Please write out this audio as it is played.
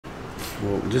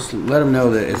Well, just let them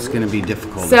know that it's going to be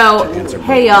difficult. So, to answer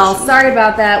hey y'all, questions. sorry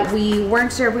about that. We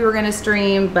weren't sure if we were going to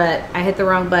stream, but I hit the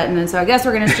wrong button, and so I guess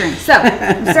we're going to stream. So,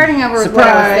 I'm starting over with what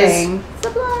I was saying.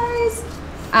 Surprise!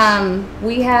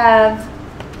 We have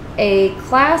a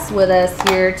class with us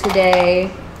here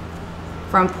today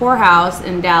from Poorhouse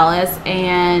in Dallas,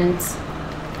 and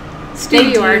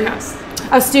Studio Art House.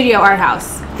 Oh, Studio Art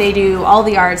House. They do all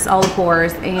the arts, all the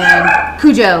pours, and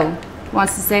Cujo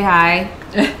wants to say hi.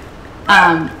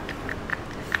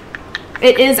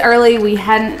 It is early. We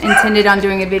hadn't intended on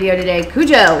doing a video today.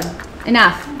 Cujo,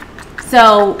 enough.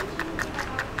 So,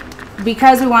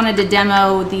 because we wanted to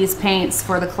demo these paints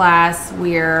for the class,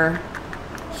 we're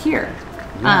here.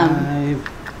 Live.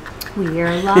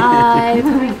 We're live.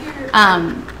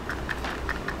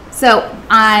 So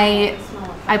I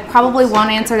probably won't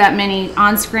answer that many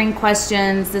on-screen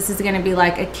questions. This is going to be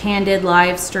like a candid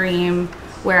live stream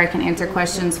where I can answer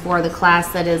questions for the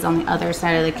class that is on the other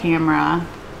side of the camera.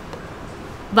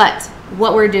 But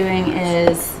what we're doing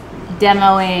is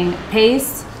demoing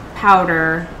paste,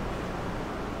 powder,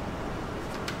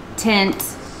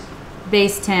 tint,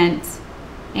 base tint,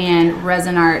 and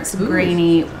Resin Art's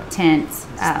grainy tint.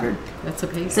 That's a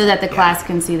paste. So that the class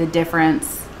can see the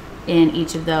difference in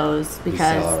each of those,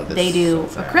 because they do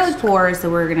acrylic pours, so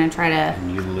we're going to try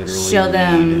to show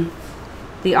them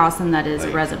the awesome that is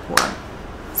resin pour.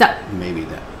 So maybe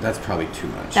that's probably too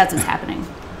much. That's what's happening.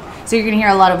 So you're going to hear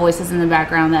a lot of voices in the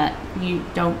background that you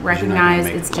don't recognize.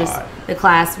 It's just the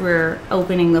class. We're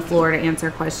opening the floor to answer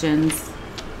questions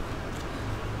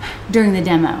during the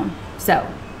demo. So,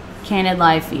 candid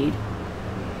live feed.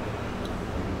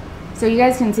 So you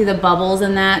guys can see the bubbles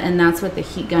in that, and that's what the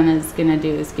heat gun is going to do,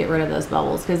 is get rid of those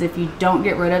bubbles. Because if you don't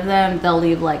get rid of them, they'll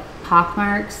leave like pock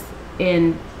marks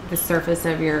in the surface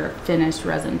of your finished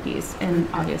resin piece, and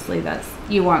obviously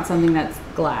you want something that's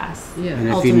glass. Yeah. And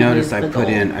if you notice, you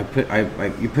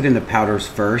put in the powders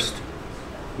first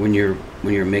when you're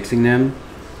mixing them,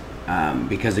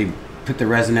 because you put the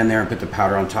resin in there and put the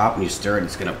powder on top, and you stir it,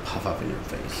 it's going to puff up in your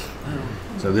face. Oh.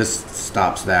 So this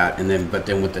stops that, but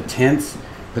then with the tints,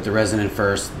 put the resin in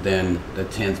first, then the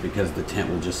tints, because the tint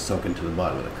will just soak into the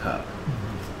bottom of the cup,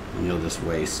 and you'll just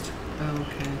waste. Oh,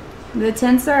 okay. The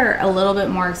tints are a little bit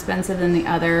more expensive than the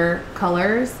other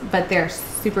colors, but they're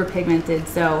super pigmented,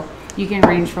 so you can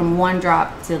range from 1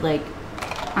 drop to like,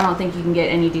 I don't think you can get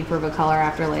any deeper of a color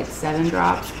after like 7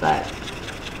 drops, but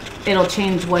it'll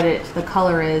change what the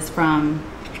color is from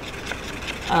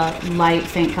a light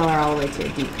faint color all the way to a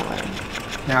deep color.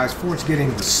 Now, as far as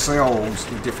getting the cells,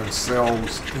 the different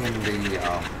cells in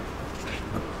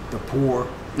the pour,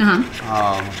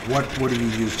 what do you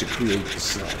use to create the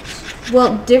cells?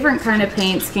 Well, different kind of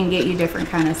paints can get you different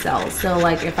kind of cells. So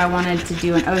like if I wanted to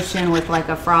do an ocean with like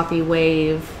a frothy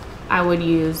wave, I would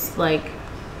use like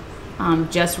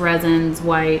just Resin's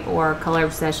white or Color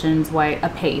Obsession's white, a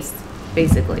paste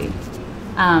basically.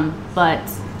 But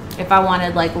if I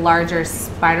wanted like larger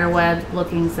spiderweb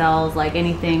looking cells, like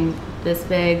anything this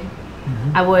big,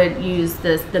 I would use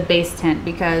the base tint,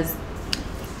 because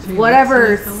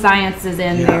whatever science is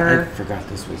in there, I forgot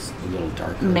this was a little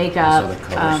darker. Makeup,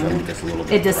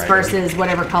 it disperses brighter.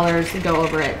 Whatever colors go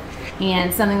over it.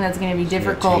 And something that's going to be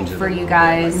difficult for you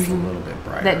guys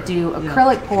that do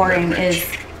acrylic pouring is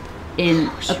in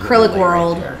acrylic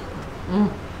world,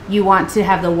 you want to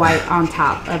have the white on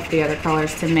top of the other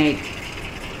colors to make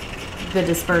the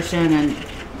dispersion and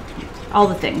all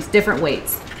the things, different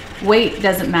weights. Weight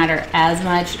doesn't matter as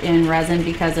much in resin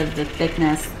because of the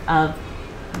thickness of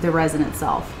the resin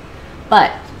itself,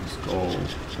 but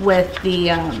with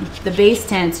the base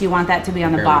tints, you want that to be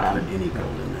on the bottom,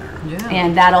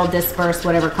 and that'll disperse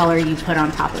whatever color you put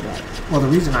on top of it. Well, the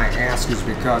reason I ask is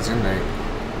because in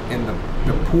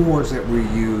the pours that we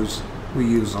use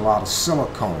a lot of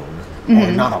silicone,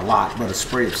 or not a lot, but a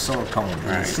spray of silicone. Right.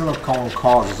 And silicone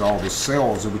causes all the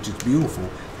cells, which is beautiful,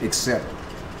 except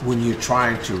when you're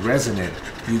trying to resin it,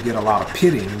 you get a lot of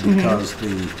pitting because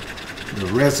the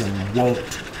resin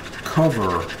won't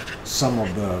cover some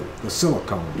of the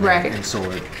silicone, right? And so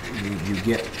you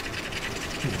get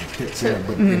pits in it,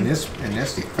 but in this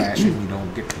fashion you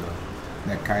don't get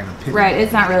that kind of pitting. Right,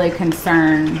 it's not really a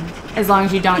concern as long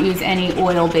as you don't use any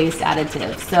oil-based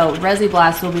additives. So Resi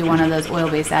Blast will be one of those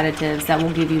oil-based additives that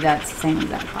will give you that same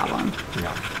exact problem.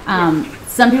 Yeah.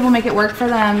 Some people make it work for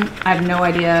them. I have no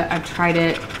idea. I've tried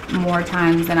it more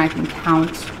times than I can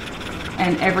count,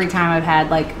 and every time I've had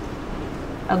like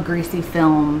a greasy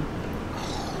film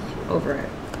over it.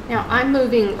 Now, I'm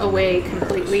moving away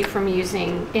completely from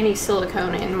using any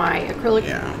silicone in my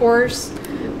acrylic pours,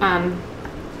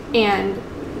 and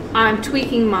I'm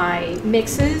tweaking my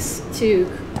mixes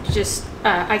to just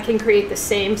I can create the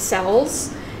same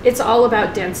cells. It's all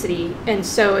about density, and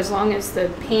so as long as the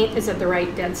paint is at the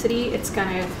right density, it's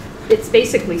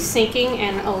basically sinking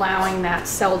and allowing that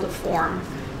cell to form.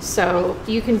 So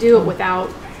you can do it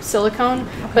without silicone,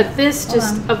 but this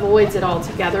just avoids it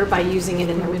altogether by using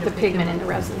it with the pigment in the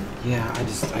resin. Yeah,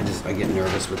 I get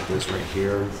nervous with this right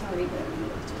here.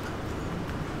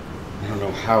 I don't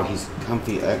know how he's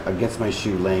comfy against my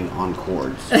shoe laying on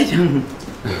cords.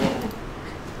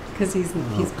 Because he's by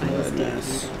his dad.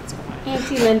 Goodness.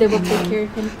 Auntie Linda will take care of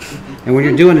him. And when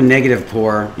you're doing a negative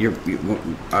pour, you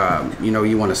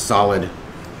want a solid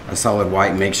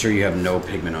white. Make sure you have no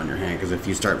pigment on your hand, because if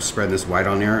you start spreading this white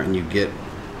on there and you get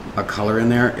a color in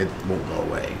there, it won't go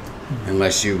away,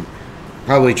 unless you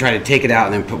probably try to take it out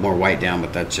and then put more white down.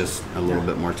 But that's just a little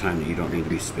bit more time that you don't need to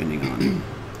be spending on it.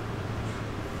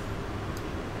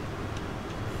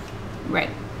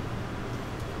 Right.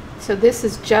 So this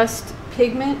is just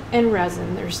pigment and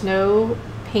resin. There's no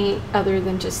paint other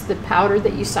than just the powder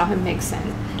that you saw him mix in.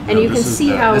 And you can see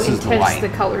how intense the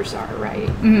colors are, right?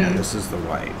 Yeah, this is the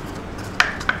white.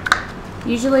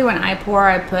 Usually when I pour,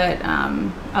 I put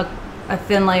a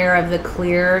thin layer of the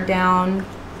clear down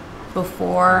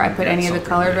before I put any of the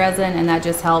colored resin, and that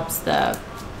just helps the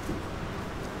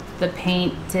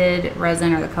painted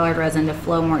resin or the colored resin to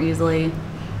flow more easily.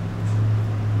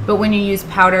 But when you use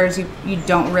powders, you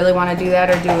don't really want to do that,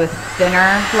 or do a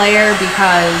thinner layer,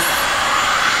 because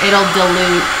it'll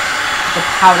dilute the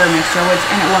powder mixture,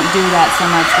 and it won't do that so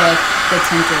much with the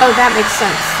tinted. Oh, that makes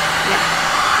sense.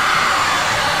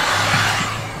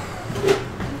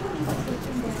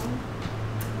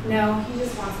 Yeah. No, he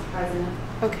just wants the president.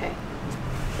 Okay.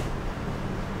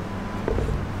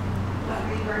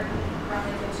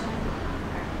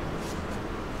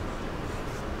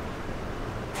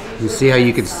 You see how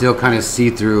you can still kind of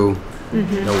see through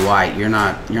the white. You're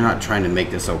not trying to make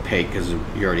this opaque, because you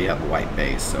already have a white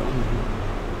base. So I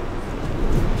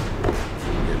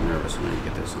get nervous when I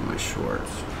get this on my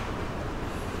shorts.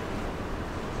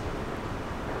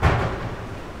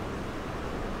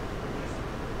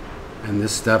 And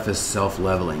this stuff is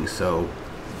self-leveling, so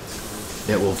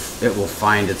it will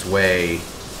find its way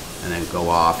and then go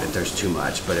off if there's too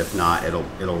much. But if not,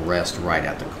 it'll rest right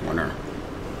at the corner.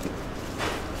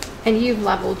 And you've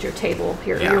leveled your table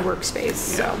here, your workspace.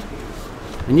 So.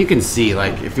 And you can see,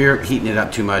 like, if you're heating it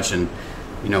up too much, and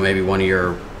maybe one of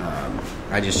your,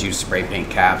 I just use spray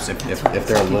paint caps. If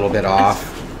they're a little bit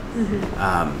off,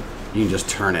 you can just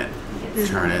turn it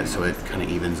so it kind of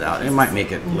evens out. It might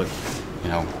make it look,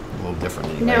 a little different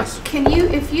anyways. Now,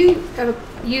 if you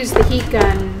use the heat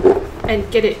gun and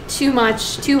get it too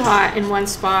hot in one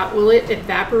spot, will it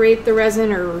evaporate the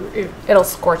resin, or it'll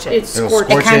scorch it?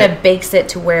 It kind of bakes it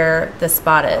to where the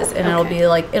spot is, and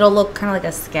it'll look kind of like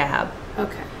a scab.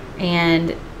 Okay.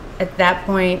 And at that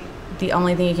point, the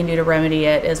only thing you can do to remedy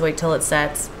it is wait till it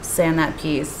sets, sand that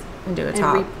piece, and do a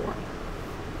top. And re-pour.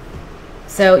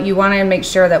 So you want to make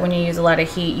sure that when you use a lot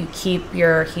of heat, you keep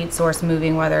your heat source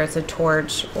moving, whether it's a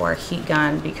torch or a heat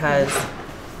gun, because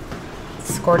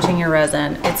scorching your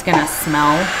resin, it's gonna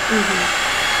smell.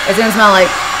 It's gonna smell like,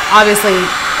 obviously,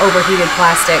 overheated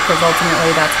plastic, because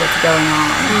ultimately that's what's going on.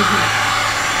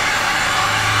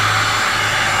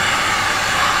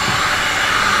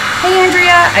 Hey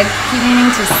Andrea, I keep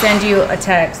meaning to send you a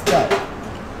text, but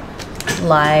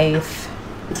life.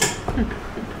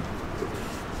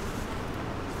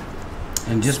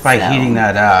 And just by heating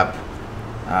that up,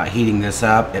 heating this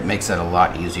up, it makes it a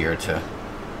lot easier to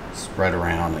spread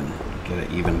around and get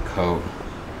an even coat.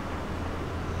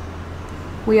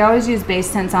 We always use base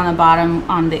tints on the bottom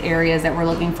on the areas that we're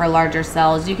looking for larger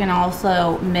cells. You can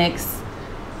also mix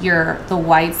the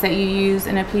whites that you use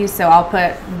in a piece. So I'll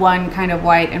put one kind of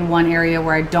white in one area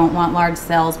where I don't want large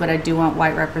cells, but I do want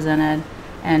white represented,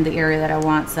 and the area that I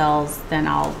want cells, then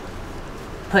I'll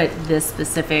put this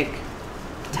specific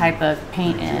type of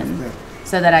paint in,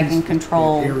 so that I can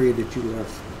control. The area that you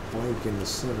left blank in the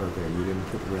center there, you didn't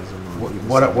put resin on.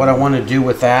 What I want to do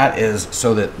with that is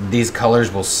so that these colors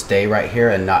will stay right here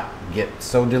and not get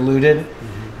so diluted,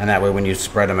 and that way when you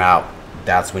spread them out,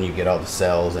 that's when you get all the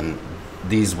cells, and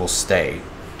these will stay.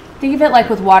 Think of it like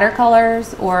with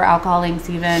watercolors or alcohol inks.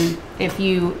 Even if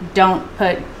you don't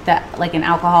put that, like an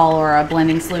alcohol or a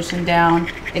blending solution down,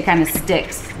 it kind of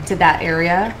sticks to that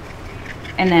area,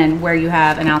 and then where you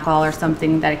have an alcohol or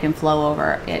something that it can flow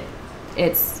over, it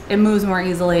moves more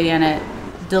easily, and it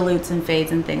dilutes and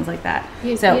fades and things like that.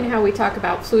 You know how we talk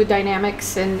about fluid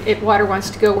dynamics, and if water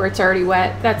wants to go where it's already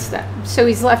wet, that's that. So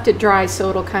he's left it dry so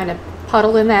it'll kind of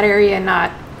puddle in that area and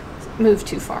not move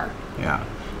too far. Yeah,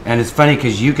 and it's funny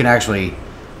because you can actually,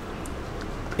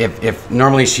 if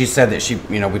normally she said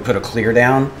that we put a clear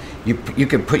down, you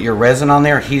could put your resin on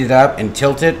there, heat it up, and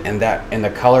tilt it, and the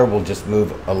color will just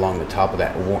move along the top of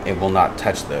that. It will not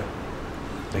touch the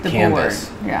canvas.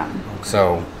 Board. Yeah.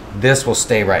 So this will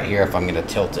stay right here if I'm going to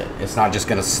tilt it. It's not just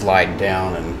going to slide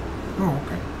down and. Oh,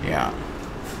 okay. Yeah.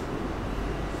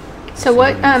 So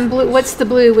what blue? What's the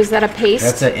blue? Was that a paste?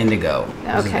 That's an indigo.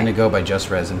 This is Okay. indigo by Just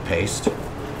Resin paste,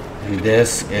 and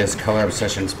this is Color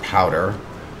Obsessions powder.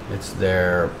 It's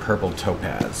their purple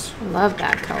topaz. I love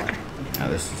that color. Now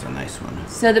this is a nice one.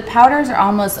 So the powders are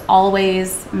almost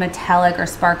always metallic or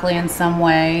sparkly in some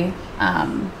way.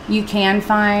 You can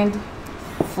find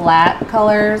flat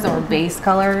colors or base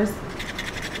colors,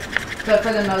 but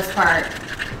for the most part,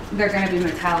 they're going to be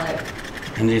metallic.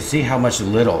 And you see how much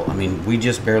little, I mean, we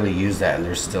just barely use that and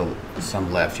there's still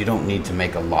some left. You don't need to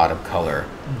make a lot of color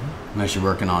unless you're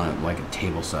working on it like a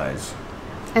table size.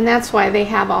 And that's why they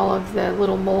have all of the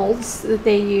little molds that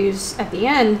they use at the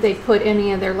end. They put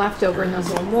any of their leftover in those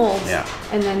little molds. Yeah.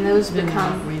 And then those They're not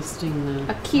become wasting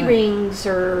the key rings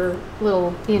or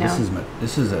little,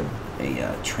 This is a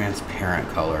transparent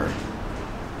color.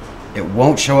 It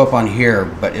won't show up on here,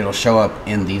 but it'll show up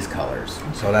in these colors.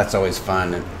 So that's always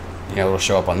fun. And, it'll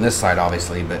show up on this side,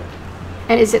 obviously, but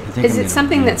And is think I'm it gonna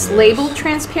something move that's this. labeled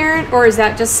transparent, or is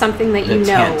that just something that the you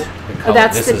know? tint. Oh,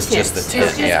 that's this the is tint. just the tint.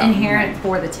 It's just yeah. inherent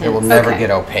for the tints. It will never Okay.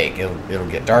 get opaque. It'll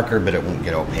get darker, but it won't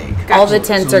get opaque. All the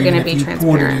tints So are going to even be if you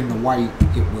poured it in transparent. the white,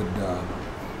 it would.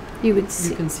 You would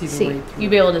You can see the way through.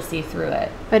 You'll be able to see through it.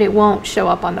 but it won't show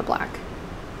up on the black.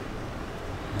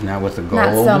 Now with the gold,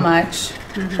 Not so much.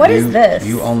 What is this?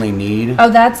 You only need Oh,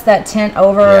 that's that tint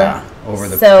over. Yeah, over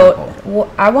the So purple.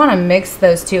 I want to mix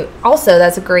those two. Also,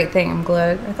 that's a great thing. I'm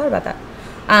glad I thought about that.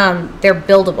 They're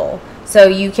buildable, so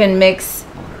you can mix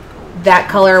that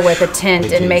color with a tint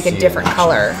They and do make a see it different in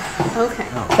color. Okay.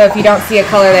 So if you don't see a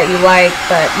color that you like,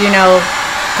 but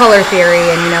color theory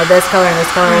and this color and this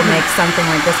color will make something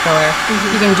like this color,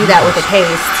 you can do that with a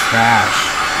paste. trash.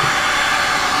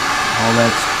 All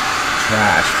that's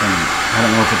trash from, I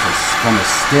don't know if it's from a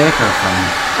stick or from,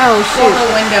 Oh shoot. the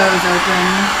windows open.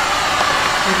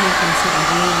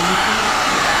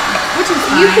 Which is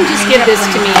You can just give this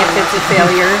to me if it's a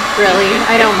failure. Really,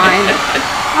 I don't mind.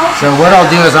 so what I'll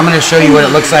do is I'm going to show you what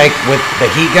it looks like with the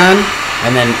heat gun,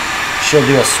 and then she'll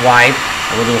do a swipe.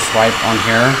 We'll do a swipe on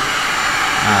here.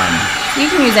 You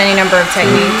can use any number of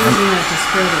techniques. Using that to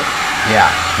spread it. Yeah,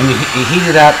 and you heat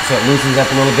it up so it loosens up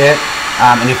a little bit.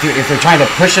 And if you're trying to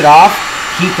push it off,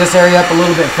 heat this area up a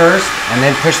little bit first, and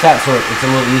then push that so it's a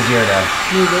little easier to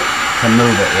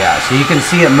move it. Yeah, so you can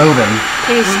see it moving.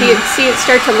 Can you see it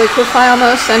start to liquefy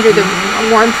almost under the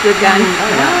warmth of the gun?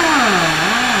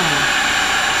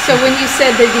 So when you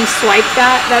said that you swipe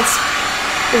that, that's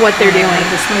what they're doing.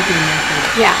 The swiping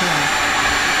method. Yeah.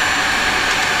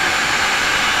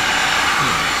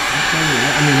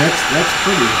 I mean, that's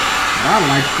pretty. I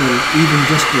like even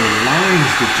just the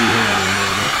lines that you had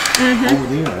in there. Over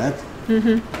there,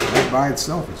 that by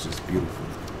itself is just beautiful.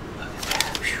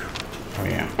 Oh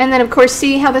yeah. And then of course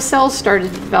see how the cells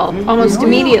started to develop almost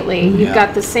immediately. You've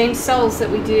got the same cells that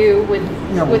we do with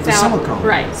with the without silicone.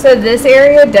 right. So this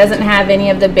area doesn't have any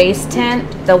of the base tint,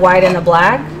 the white and the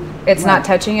black. It's not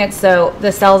touching it, so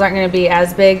the cells aren't going to be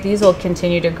as big. These will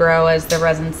continue to grow as the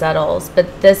resin settles,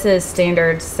 but this is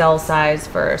standard cell size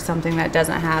for something that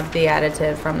doesn't have the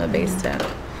additive from the base tint.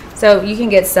 So you can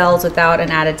get cells without an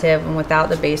additive and without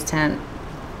the base tint.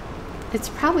 It's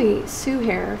probably Sue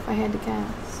hair if I had to guess.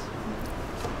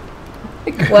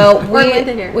 Well, Or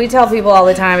Linda hair. we tell people all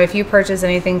the time, if you purchase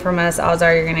anything from us, odds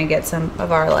are you're going to get some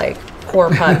of our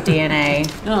core pup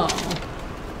DNA. Oh.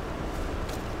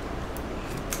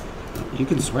 You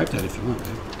can swipe that if you want,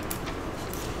 babe.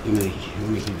 You may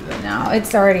heat it up. No,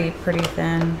 it's already pretty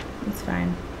thin. It's fine.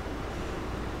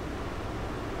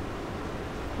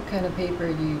 What kind of paper are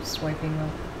you swiping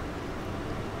with?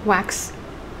 Wax.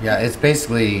 Yeah, it's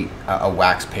basically a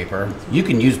wax paper. You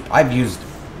can use. I've used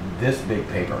this big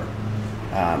paper,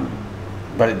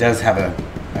 but it does have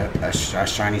a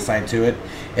shiny side to it.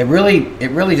 It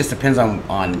really just depends on.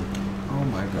 Oh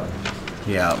my God.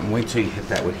 Yeah, wait till you hit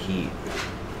that with heat.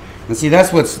 And see,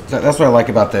 that's what I like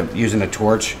about using a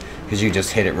torch, because you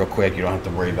just hit it real quick. You don't have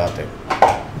to worry about the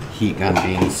heat gun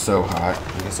being so hot.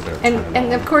 I guess I better turn it And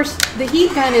on. of course the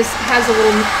heat gun has a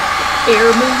little air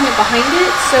movement behind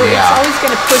it, so it's Yeah. always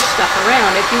going to push stuff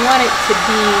around. If you want it to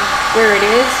be where it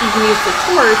is, you can use the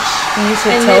torch You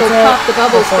should and tilt it'll it pop the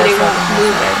bubbles, before but it won't swapping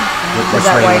move this it. way. Which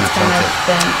That way you white's wanna kind of tilt it?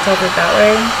 thin. Tilt it that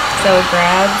way, so it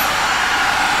grabs.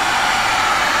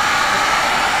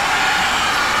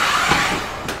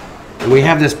 And we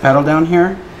have this pedal down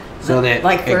here, so that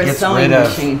Like for it a gets sewing rid of.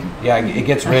 machine. Yeah, it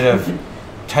gets rid of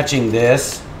touching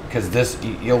this because this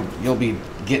you'll be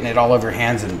getting it all over your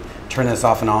hands and turn this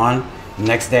off and on. The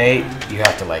next day you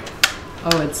have to like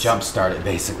jump start it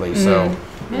basically. So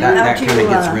that kind of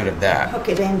gets rid of that. Hook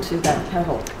it into that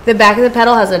pedal. The back of the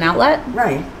pedal has an outlet,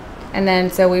 Right. and then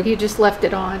so You just left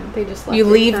it on. They just left you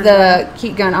it leave turned the on.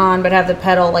 heat gun on, but have the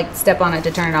pedal like step on it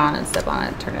to turn it on and step on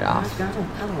it to turn it off. I've got a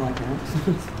pedal like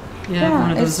that. Yeah,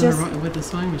 one of it's those just- with the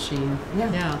sewing machine.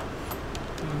 Yeah. Yeah.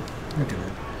 Look at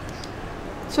that.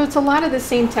 So it's a lot of the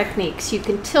same techniques. You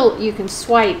can tilt, you can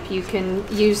swipe, you can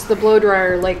use the blow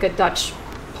dryer like a Dutch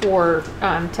pour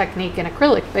technique in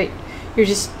acrylic, but you're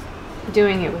just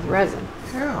doing it with resin.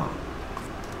 Yeah.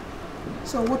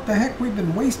 So what the heck? We've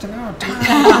been wasting our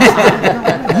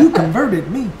time. You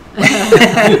converted me.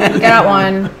 Got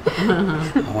one.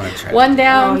 I want to try. One Oh,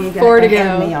 down, you got 4 to to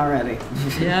hand me go. already.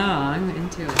 Yeah, I'm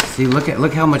into it. See,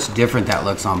 look how much different that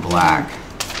looks on black.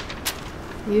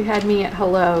 You had me at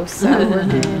hello, so we're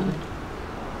good. I'm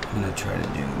gonna try to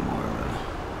do more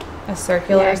of A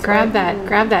circular. Yeah, grab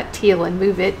swipe. that teal and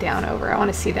move it down over. I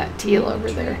want to see that teal over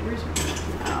there.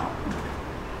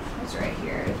 It's right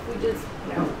here. If we just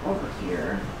over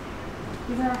here.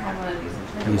 You've never had one of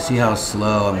these. a. You see how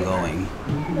slow I'm going.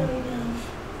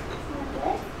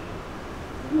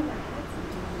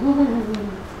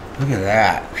 Look at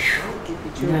that. Whew.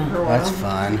 Yeah. That's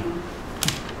fun.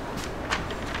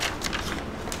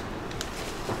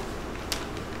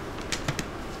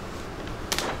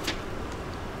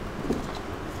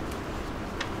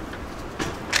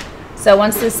 So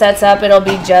once this sets up, it'll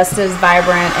be just as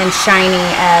vibrant and shiny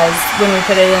as when we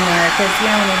put it in there. Because when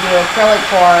you do acrylic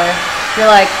pour, you're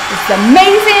like, it's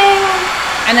amazing,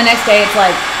 and the next day it's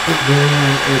like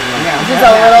just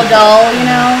a little dull.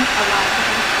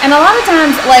 And a lot of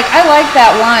times, like I like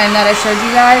that one that I showed you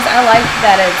guys. I like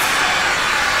that it's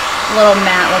a little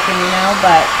matte looking,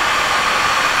 but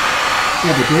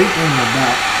Yeah, the great thing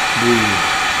about the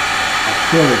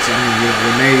acrylics, I mean,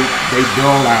 when they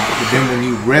dull out, but then when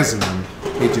you resin them,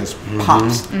 it just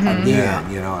pops again.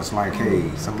 It's like,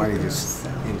 hey, somebody just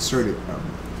inserted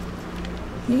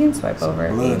you can swipe over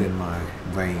it. blood in my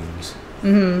veins.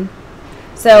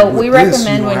 So With we this, recommend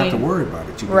you don't when have you to worry about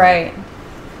it. You right.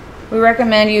 We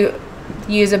recommend you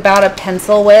use about a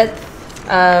pencil width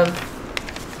of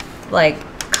like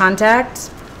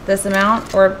contact, this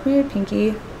amount, or maybe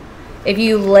pinky. If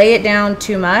you lay it down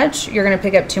too much, you're going to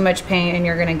pick up too much paint and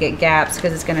you're going to get gaps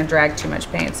because it's going to drag too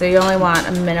much paint. So you only want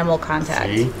a minimal contact.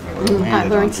 See? I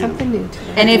learned something new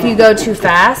today. And if you go too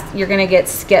fast, you're going to get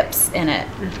skips in it.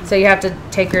 So you have to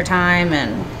take your time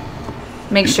and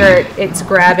make sure it's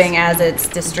grabbing as it's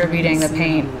distributing the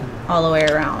paint all the way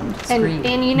around.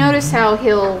 And you notice how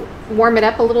he'll warm it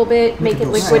up a little bit, make it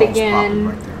Those liquid cells popping again.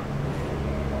 right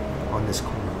there. On this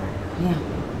corner right here. Yeah.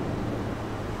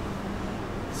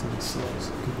 Some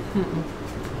cells.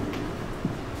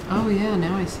 Oh yeah,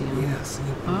 now I see them. Yeah, see?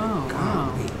 Oh, wow.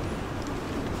 Golly.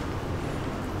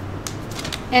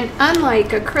 And unlike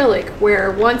acrylic, where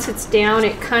once it's down,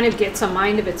 it kind of gets a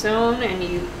mind of its own and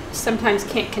you sometimes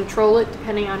can't control it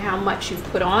depending on how much you've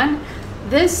put on.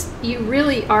 This, you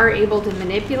really are able to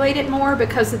manipulate it more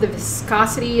because of the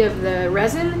viscosity of the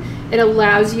resin. It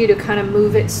allows you to kind of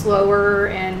move it slower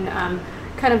and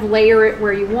kind of layer it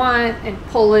where you want and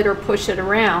pull it or push it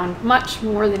around much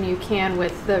more than you can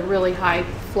with the really high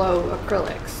flow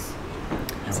acrylics.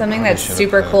 Something that's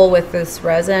super cool with this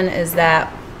resin is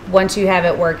that once you have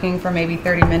it working for maybe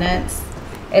 30 minutes,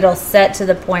 it'll set to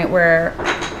the point where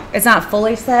it's not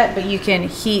fully set, but you can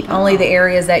heat only the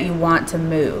areas that you want to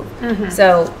move.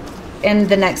 So in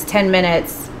the next 10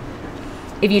 minutes,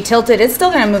 if you tilt it, it's still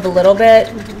going to move a little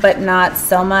bit, but not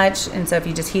so much. And so if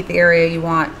you just heat the area you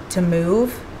want to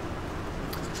move,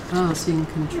 Oh, so you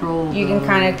can control. you can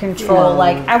kind of control,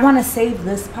 like, I want to save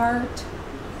this part.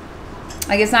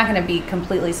 Like, it's not going to be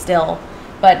completely still,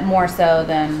 but more so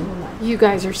than... You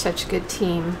guys are such a good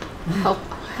team,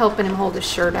 helping him hold his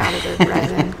shirt out of the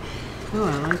resin. Oh,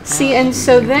 I like that. See, and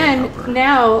so then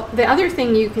now the other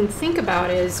thing you can think about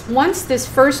is once this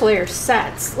first layer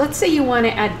sets, let's say you want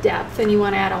to add depth and you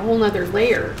want to add a whole nother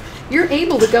layer, you're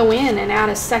able to go in and add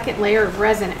a second layer of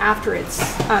resin after it's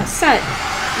set.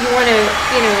 You want to,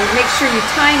 make sure you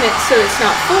time it so it's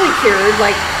not fully cured,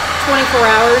 like 24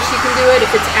 hours you can do it.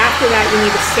 If it's after that, you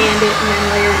need to sand it and then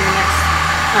layer your next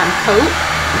coat.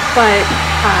 But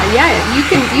yeah,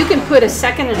 you can put a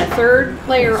second and a third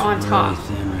layer on It's top.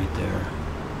 really thin right there.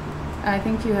 I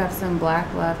think you have some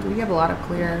black left. We have a lot of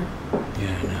clear.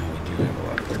 Yeah, no, we do have a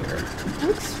lot of clear.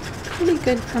 Looks pretty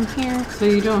good from here. So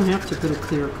you don't have to put a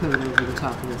clear coat over the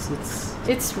top of this.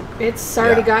 It's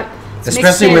already got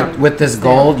especially Mixed in. with this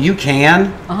gold, you can.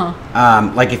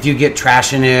 Uh-huh. Like if you get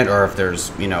trash in it, or if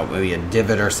there's maybe a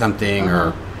divot or something,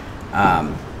 or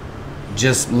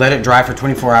just let it dry for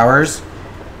 24 hours.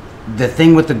 The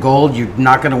thing with the gold, you're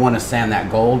not going to want to sand that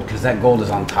gold because that gold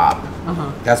is on top.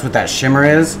 That's what that shimmer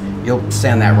is. You'll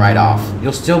sand that right off.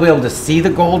 You'll still be able to see the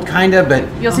gold kind of, but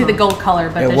You'll see the gold color,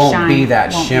 but it the won't shine be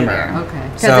that won't shimmer. be there. Okay.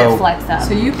 Because So- it flecks up.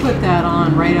 So you put that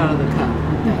on right out of the cup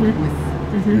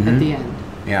at the end.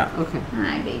 yeah. Okay.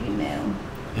 Hi, baby moo.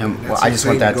 And well, That's I the just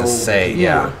want same that to gold say, that-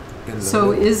 yeah. in the So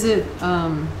wood. is it,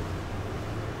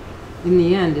 in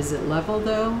the end, is it level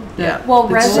though? Yeah. Well,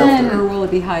 the resin- gold, or will it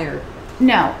be higher?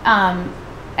 No,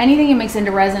 anything you mix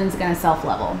into resin is going to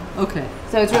self-level. Okay.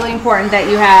 So it's really important that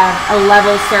you have a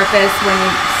level surface when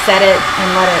you set it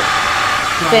and let it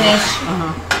finish.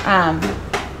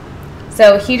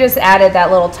 So he just added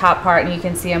that little top part, and you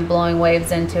can see him blowing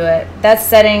waves into it. That's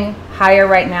setting higher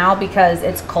right now because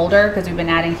it's colder, because we've been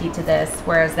adding heat to this,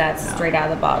 whereas that's straight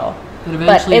out of the bottle. But But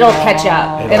eventually it'll catch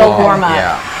up. It'll warm up,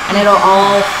 yeah. and it'll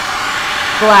all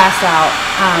glass out.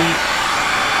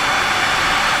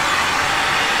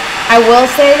 I will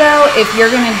say though, if you're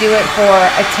gonna do it for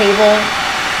a table,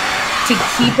 to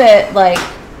keep it like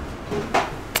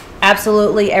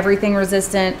absolutely everything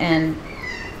resistant and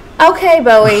okay,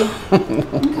 Bowie,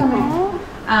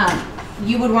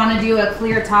 you would want to do a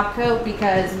clear top coat,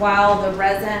 because while the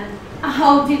resin,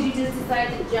 oh, did you just decide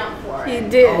to jump for He it?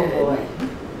 did. Oh, boy.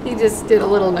 He just did a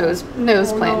little nose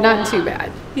plant. Not too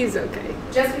bad. He's okay.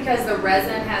 Just because the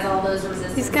resin has all those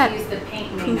resistances, He's got the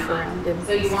paint may poof not. around him.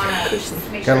 So you want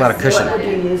to make Got sure a lot of it's cushion. What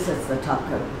loaded. would you use as the top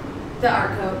coat? The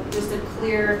art coat, just a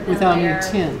clear thin Without layer,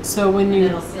 any tint. So when and you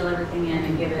it'll seal everything in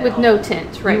and give it With all- no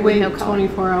tint, right? you With wait no color.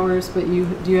 24 hours, but do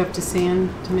you have to sand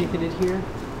to make it adhere?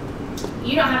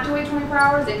 You don't have to wait 24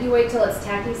 hours. If you wait till it's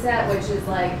tacky set, which is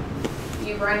like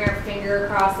you run your finger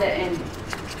across it and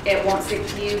it won't stick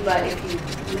to you, but if you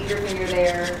leave your finger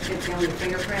there, it's going to leave a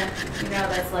fingerprint.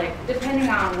 That's like, depending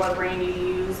on what brand you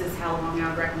use is how long I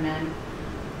would recommend.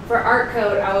 For art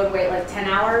coat, I would wait like 10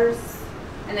 hours,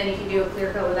 and then you can do a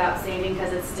clear coat without sanding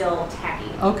because it's still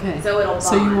tacky. Okay. So it'll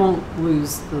So you bond. won't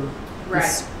lose the Right.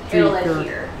 streak It'll or-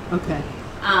 adhere. Okay.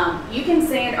 You can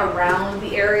sand around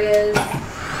the areas if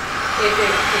it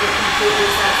completely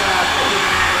sets up that you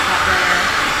can add a top layer.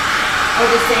 Or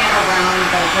just sand around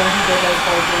where he did those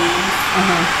gold beams.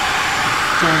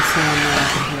 Don't sand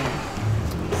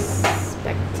that.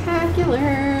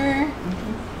 Spectacular.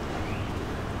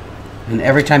 And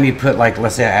every time you put, like,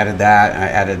 let's say I added that, and I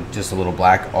added just a little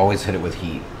black, always hit it with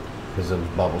heat, because those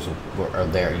bubbles are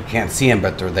there. You can't see them,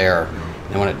 but they're there.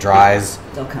 And when it dries,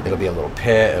 They'll come. it'll be a little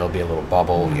pit, it'll be a little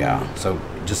bubble, yeah. So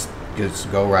just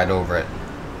go right over it.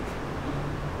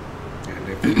 And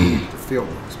if you want to fill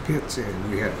those pits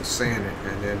in, you have to sand it,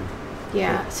 and then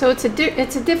Yeah. So it's a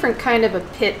different kind of a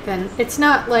pit than, it's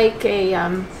not like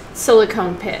a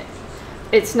silicone pit.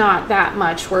 It's not that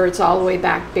much where it's all the way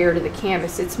back bare to the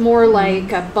canvas. It's more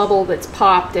like a bubble that's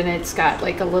popped and it's got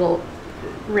like a little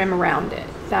rim around it.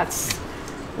 That's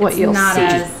what It's you'll not see.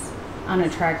 as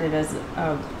unattractive as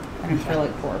an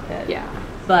acrylic pour pit. Yeah.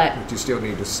 But you still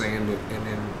need to sand it, and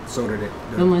then so that it.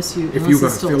 Unless you're it's gonna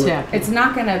still fill it- tacky. it's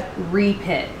not going to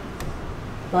re-pit.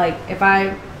 Like if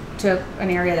I took an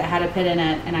area that had a pit in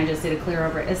it and I just did a clear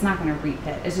over it, it's not going to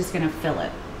re-pit. It's just going to fill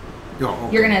it. No,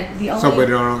 okay. You're gonna the only So, but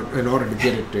in order to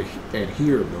get it to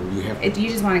adhere, though, you have to you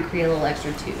just want to create a little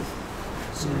extra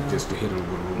tooth, so just to hit it with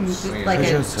a little sand. like a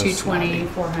It's just so 220,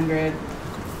 400.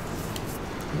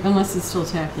 Unless it's still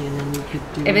tacky, and then you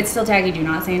could do. If it's still tacky, do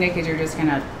not sand it because you're just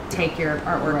gonna take your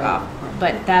artwork off.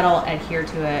 But that'll adhere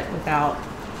to it without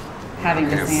having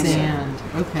to sand it. sand.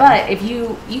 Okay. But if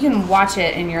you can watch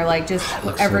it and you're like just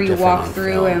looks so ever you different walk on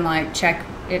through film. and like check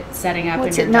it setting up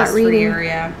What's in it your not dust free reading?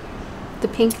 area. The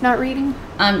pink not reading?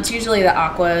 It's usually the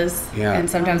aquas, Yeah. and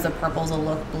sometimes the purples will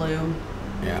look blue.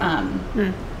 Yeah.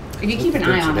 If you keep an Good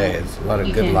eye on today. it, It's a lot of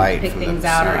you good can light pick from the things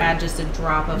out or sun. add just a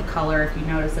drop of color if you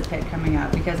notice a pit coming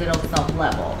up, because it'll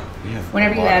self-level. We have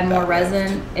Whenever a you lot add of more that left.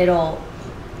 resin,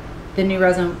 the new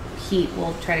resin heat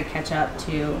will try to catch up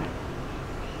to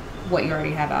what you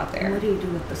already have out And there. what do you do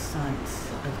with the sides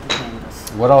of the canvas?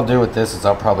 What I'll do with this is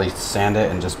I'll probably sand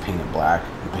it and just paint it black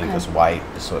and paint Okay. this white,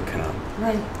 just so it kind of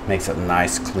Right. makes it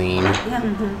nice, clean. Yeah.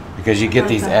 Because you get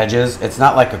these Okay. edges. It's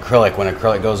not like acrylic. When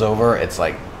acrylic goes over, it's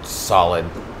like solid.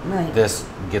 Right. This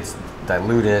gets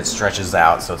diluted, stretches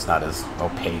out, so it's not as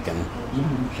opaque, and you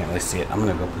can't really see it. I'm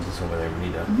gonna go put this over there. We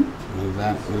need to move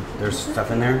that. There's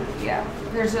stuff in there. Yeah,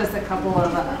 there's just a couple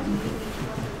of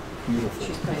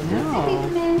Beautiful. I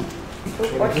know.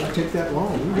 It doesn't take that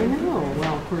long. I know.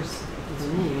 Well, of course, for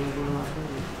me, it'll be a lot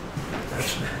better.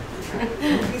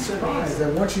 You'd be surprised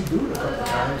that once you do it a couple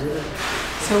times,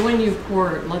 So when you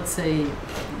pour, let's say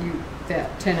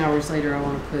that 10 hours later I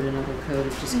want to put another coat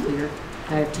of just clear,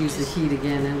 I have to use the heat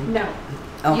again and No.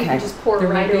 You Okay. can just pour there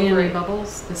right won't be over any it.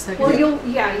 bubbles the second. Well, you'll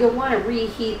want to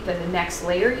reheat the next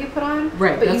layer you put on.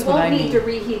 Right, But that's you what won't I need mean. to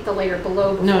reheat the layer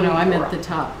below before No, you I pour meant on. the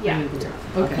top. Yeah. I mean the top.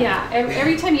 Okay. Yeah,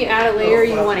 every time you add a layer,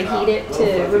 you want to heat it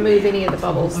to remove any of the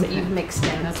bubbles that you've mixed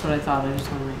in. That's what I thought. I just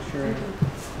want to make sure. and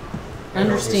on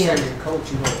Understand. the second coat,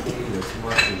 you don't need as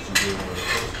much as you do on the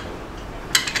first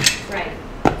coat. Right.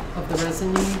 Of the resin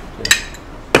you need?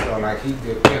 So like he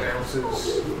did 10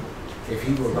 ounces. If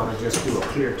he were gonna just do a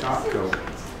clear top coat,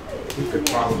 he could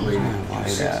probably do Why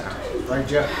 6 that? ounces. Right,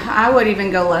 Jeff? I would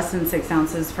even go less than 6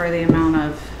 ounces for the amount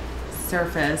of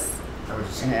surface. I was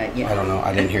just- I don't know.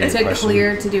 I didn't hear your To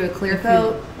question. to do a clear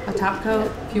coat, a top coat.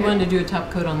 If you wanted to do a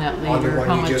top coat on that on the later, one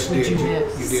how you much just would did, you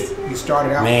mix? you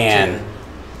started out with Man. 10.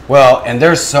 Well, and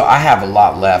I have a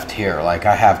lot left here. Like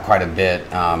I have quite a bit.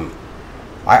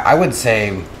 I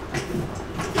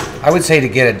would say to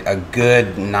get a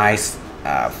good, nice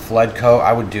flood coat,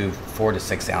 I would do 4 to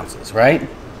 6 ounces, right?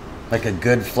 Like a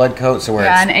good flood coat, so where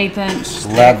Yeah, an it's 1/8 inch.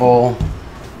 level.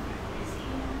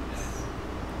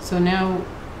 So now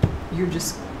you're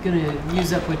just gonna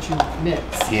use up what you mix.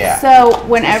 Yeah. So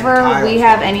whenever Some we tiles.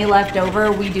 have any left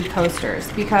over, we do coasters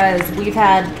because we've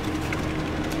had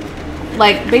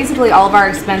like basically all of our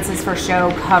expenses for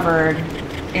show covered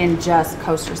in just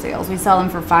coaster sales. We sell them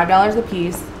for $5 a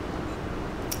piece.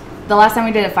 The last time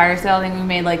we did a fire sale, I think we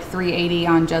made like $3.80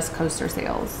 on just coaster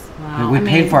sales. We I paid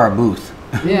mean- for our booth.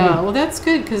 Yeah, well that's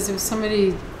good because if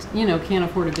somebody, can't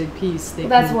afford a big piece, they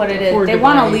That's can what it is. afford They to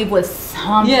want to buy- leave with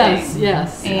something. Yes,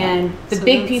 yes. And the So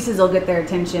big that's- pieces will get their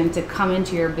attention to come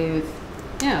into your booth,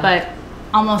 Yeah. but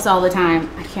almost all the time,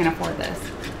 I can't afford this.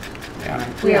 Yeah.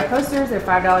 We have posters, they're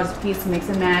 $5 a piece, mix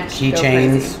and match. go Keychains.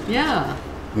 crazy. Yeah.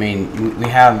 I mean, we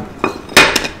have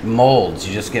molds.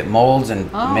 You just get molds and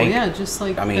Oh make yeah, just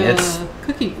like I mean, the it's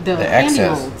the the candy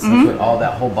excess. molds. That's what all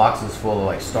that whole box is full of,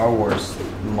 like Star Wars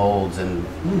molds and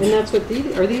And that's what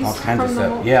these are. These all kinds from of the stuff.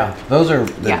 mold? Yeah, those are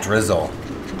the Yeah. drizzle.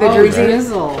 The Oh, druzy.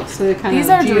 drizzle. So they kind These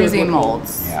of are druzy geode-looking.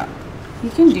 molds. Yeah. You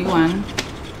can do one.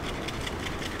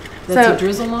 That's So- a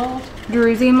drizzle mold.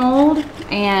 Druzy mold,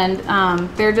 and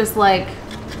they're just like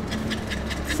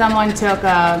someone took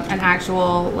an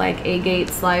actual like agate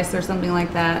slice or something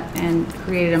like that and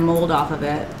created a mold off of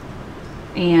it.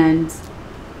 And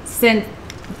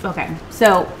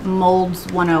so molds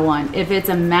 101. If it's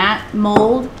a matte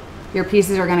mold, your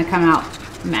pieces are going to come out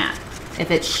matte.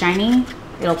 If it's shiny,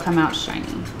 it'll come out shiny.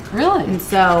 Really? And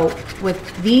so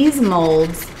with these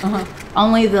molds,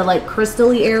 only the like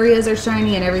crystally areas are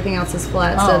shiny and everything else is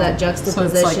flat, so that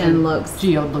juxtaposition looks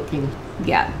geode looking.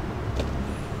 yeah.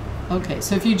 Okay,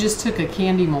 so if you just took a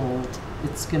candy mold,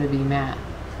 it's going to be matte.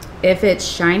 If it's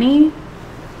shiny,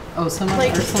 Oh, some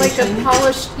Like are some like shiny? a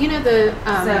polished, the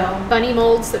So- bunny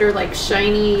molds that are like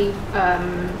shiny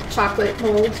chocolate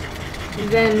mold,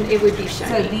 then it would be so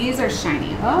shiny. these are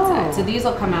shiny. Oh. So these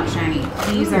will come out shiny.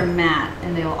 These are matte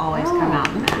and they will always come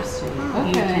out matte. You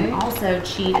Okay. can also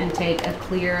cheat and take a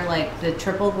clear, like the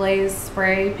triple glaze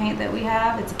spray paint that we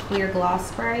have. It's a clear gloss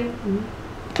spray.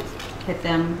 Hit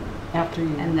them After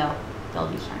you and they'll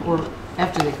be shiny. or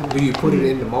after they come Do out. you put it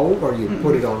in the mold or you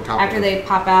put it on top After of it? they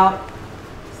pop out.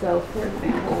 So for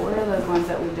example, what are those ones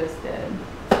that we just did?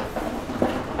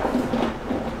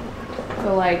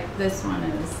 So like this one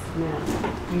is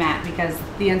Yeah. matte because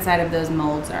the inside of those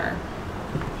molds are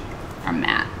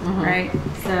matte, right?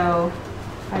 So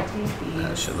I take That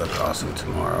these. should look awesome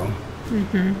tomorrow.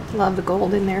 Love the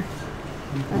gold in there.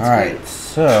 All right,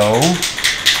 so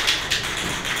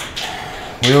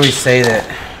we always say that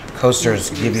coasters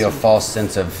give you a false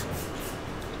sense of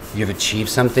you've achieved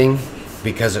something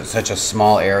because it's such a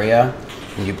small area.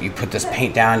 And you put this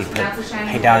paint down, you put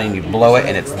paint down and you blow it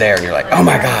and it's there and you're like, oh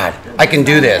my God, I can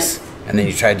do this. And then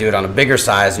you try to do it on a bigger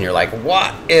size and you're like,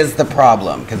 what is the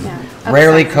problem? Because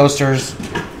rarely coasters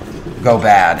go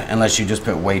bad unless you just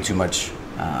put way too much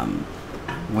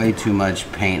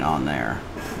paint on there.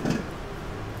 So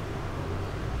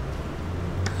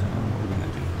we're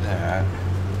gonna do that.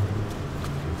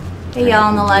 Hey y'all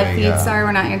on the live Way feed. up. Sorry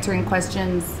we're not answering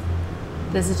questions.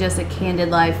 This is just a candid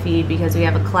live feed because we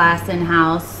have a class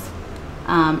in-house,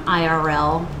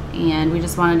 IRL, and we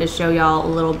just wanted to show y'all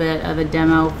a little bit of a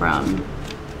demo from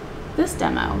this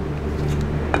demo.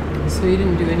 So you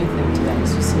didn't do anything to that.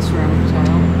 It's just this round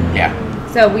tile. Yeah.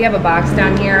 So we have a box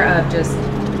down here of just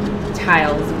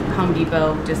tiles. Home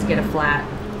Depot, just get a flat.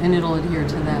 And it'll adhere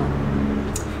to that.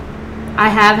 I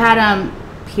have had them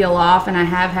peel off, and I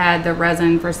have had the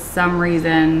resin for some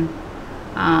reason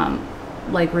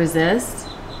like resist.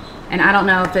 And I don't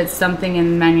know if it's something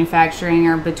in manufacturing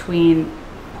or between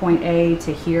point A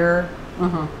to here.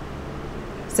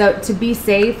 So to be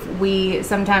safe, we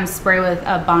sometimes spray with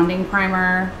a bonding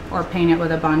primer or paint it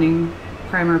with a bonding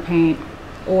primer paint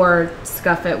or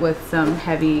scuff it with some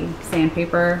heavy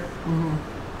sandpaper.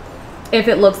 If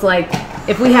it looks like,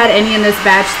 if we had any in this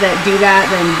batch that do that,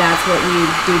 then that's what we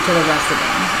do to the rest of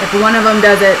them. If one of them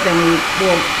does it, then we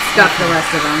will scuff the rest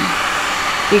of them.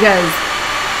 Because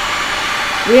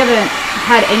we haven't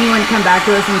had anyone come back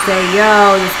to us and say,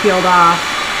 yo, this peeled off.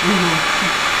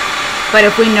 But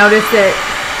if we notice it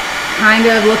kind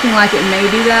of looking like it may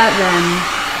do that,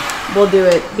 then we'll do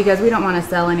it, because we don't want to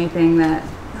sell anything that,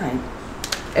 Right.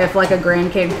 if like a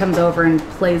grandkid comes over and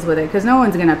plays with it, because no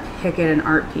one's gonna pick it an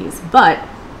art piece, but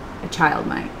a child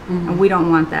might, and we don't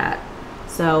want that.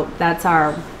 So that's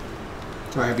our.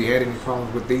 So have you had any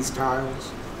problems with these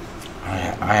tiles? I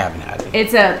haven't had it.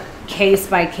 It's a case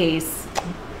by case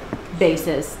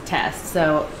basis test.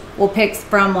 So we'll pick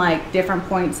from like different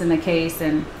points in the case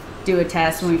and do a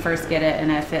test when we first get it,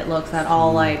 and if it looks at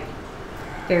all like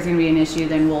there's gonna be an issue,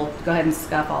 then we'll go ahead and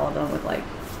scuff all of them with like,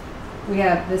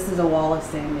 this is a wall of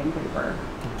sanding paper.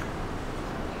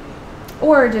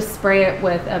 Or just spray it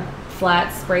with a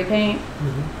flat spray paint,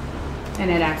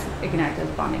 and it can act as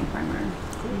a bonding primer.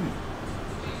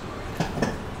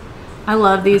 I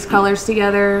love these colors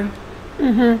together.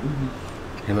 They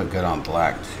look good on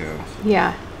black too.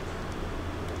 Yeah.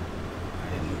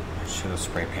 I should have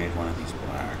spray painted one of these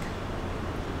black.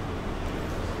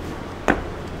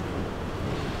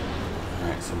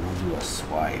 Alright, so we'll do a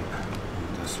swipe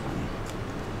on this one.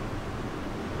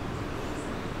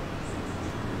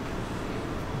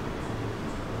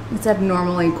 It's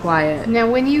abnormally quiet. Now,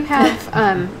 when you have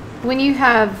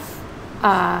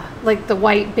like the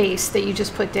white base that you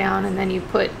just put down and then you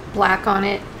put black on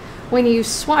it, when you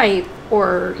swipe,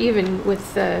 or even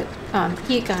with the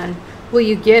heat gun, will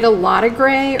you get a lot of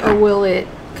gray, or will it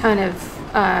kind of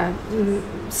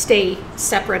stay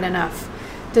separate enough?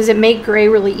 Does it make gray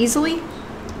really easily?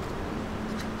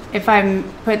 If I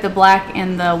put the black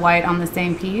and the white on the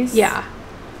same piece? Yeah.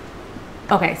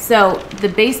 Okay, so the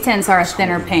base tints are a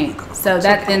thinner paint, so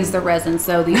that thins the resin.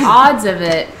 So the odds of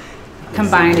it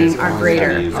combining are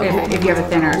greater if you have a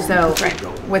thinner. So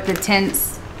with the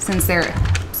tints, since they're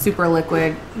super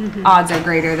liquid, odds are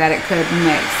greater that it could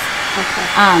mix.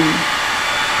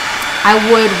 I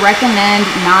would recommend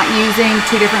not using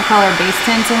two different color base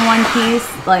tints in one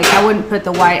piece. Like, I wouldn't put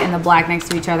the white and the black next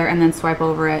to each other and then swipe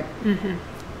over it.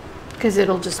 Because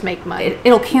it'll just make mud.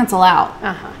 It'll cancel out.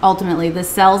 Ultimately, the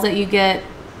cells that you get,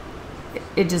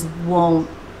 it just won't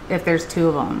if there's two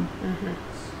of them.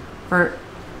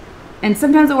 And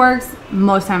sometimes it works,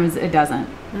 most times it doesn't.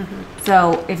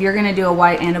 So if you're gonna do a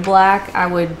white and a black, I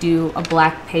would do a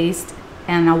black paste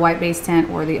and a white base tint,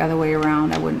 or the other way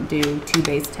around. I wouldn't do two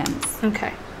base tints.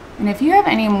 Okay. And if you have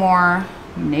any more,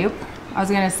 nope. I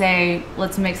was gonna say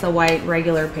let's mix a white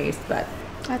regular paste, but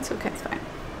That's okay. it's fine.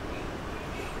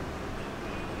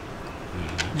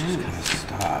 Just kind of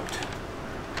stopped.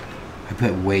 I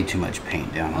put way too much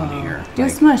paint down on here. Do a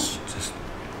smush. Just,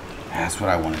 that's what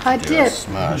I wanted to A do. dip. A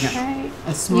smush. Right.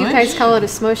 A smush? You guys call it a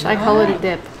smush. I call it a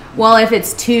dip. Well, if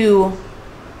it's two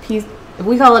piece,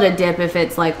 we call it a dip if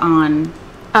it's like on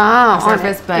Ah, a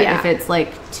surface, but yeah. if it's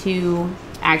like two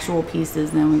actual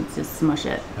pieces, then we just smush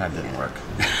it. That didn't work.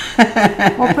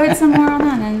 We'll put some more on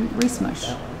that and re-smush.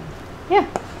 Yeah.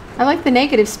 I like the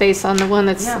negative space on the one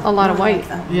that's a lot of white.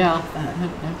 Yeah, that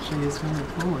actually is really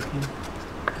cool looking.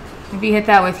 If you hit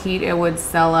that with heat, it would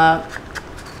sell up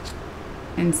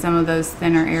in some of those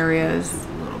thinner areas. A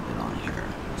little bit on here.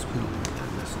 Let's put a little bit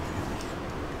of this on here.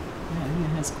 Yeah, I think it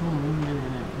has cool movement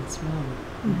in it. It's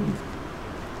really.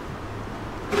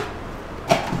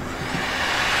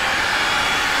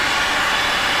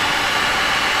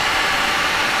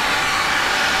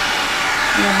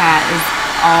 Your hat is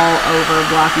all over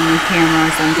blocking the camera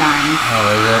sometimes.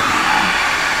 Oh, is it?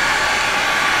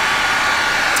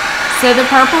 So the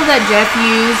purple that Jeff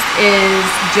used is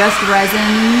just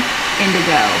resin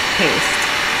indigo paste.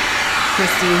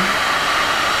 Christy.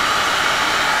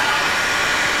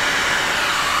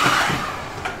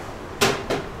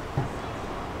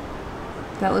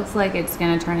 That looks like it's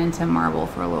gonna turn into marble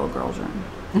for a little girl's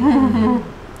room.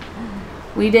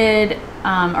 We did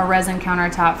a resin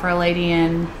countertop for a lady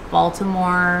in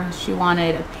Baltimore. She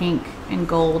wanted a pink and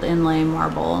gold inlay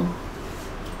marble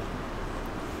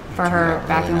for her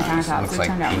bathroom countertops. Looks It like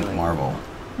turned out pink really marble.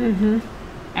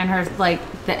 And her, like,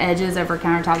 the edges of her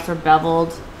countertops are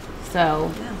beveled, so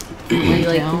we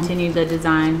like continued the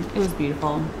design. It was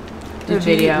beautiful. The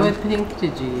video. What pink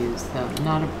did you use though?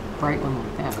 Not a bright one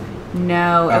like that, right?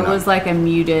 No, Oh, it no. was like a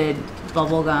muted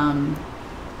bubble gum.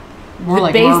 More The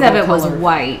like base of marble it was color.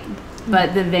 white,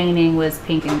 but the veining was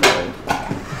pink and gold.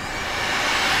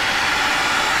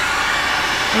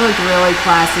 It looked really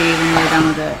classy when we were done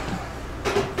with it.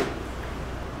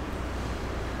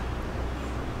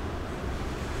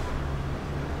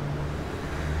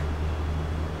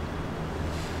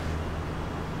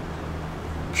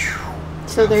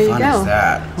 So there you Fun go. is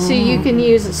that? So you can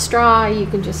use a straw. You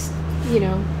can just, you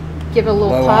know, give a little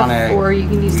Blow puff, on it. or you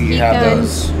can use We heat have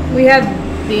guns. those. We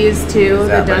have these two, the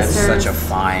That, but it's dusters. such a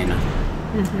fine.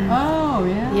 Oh,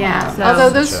 yeah. Yeah. So- Although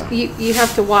those, Such a- you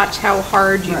have to watch how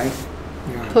hard you Right.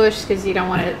 Yeah. push because you don't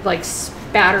want to like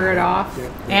spatter it off.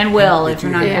 And will, if But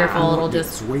you're you not Yeah. careful, it'll It's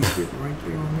just. wasted right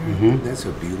there on there. Mhm. That's a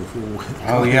beautiful.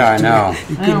 Oh, yeah, I know.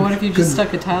 I don't know, what if you just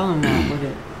stuck a tile in that? Would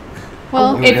it?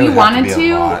 Well, It If you would have to wanted be a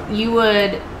to, lot. you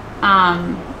would,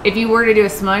 if you were to do a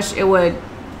smush, it would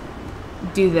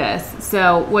do this.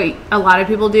 So what a lot of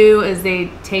people do is they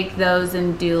take those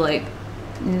and do like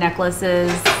necklaces.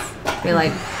 They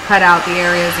like cut out the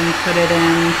areas and put it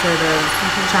into the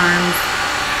charms.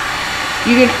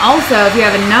 You can also, if you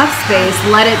have enough space,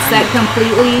 let it set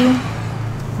completely.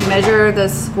 Measure the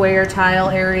square tile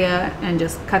area and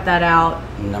just cut that out.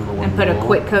 Number one And put a rule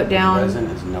quick coat with down. Resin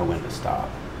is know when to stop.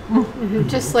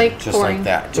 just like Just pouring. like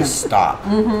that. Just stop.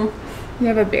 You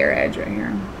have a bare edge right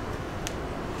here.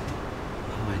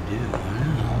 Oh, I do.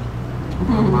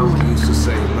 Wow. My mama used to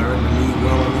say, "Learn to leave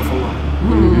well enough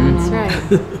alone." That's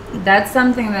right. That's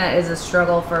something that is a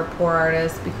struggle for poor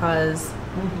artists because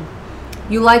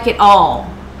you like it all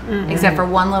except for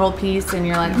one little piece, and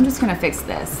you're like, I'm just gonna fix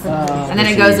this, and then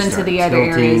it So goes you into start the other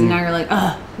areas, tilting. and now you're like,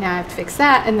 ugh, Now I have to fix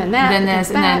that, and then that, then this,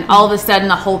 and then all of a sudden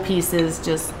the whole piece is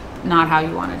just not how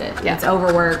you wanted it. Yeah. It's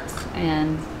overworked,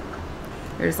 and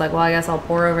you're just like, well, I guess I'll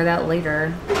pour over that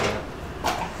later.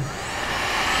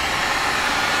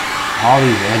 All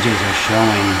these edges are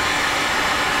showing.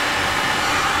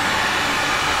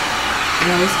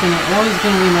 That was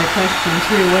gonna be my question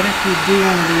too. What if you do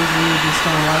one of these and you just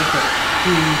don't like it? Do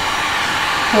you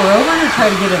pour over it or try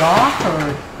to get it off,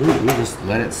 or? Ooh, you just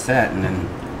let it set and then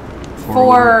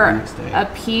pour over it the For next day. a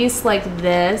piece like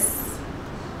this,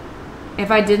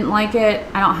 if I didn't like it,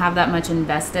 I don't have that much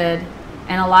invested.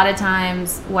 And a lot of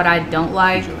times, what I don't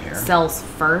like Usual hair. sells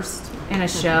first in a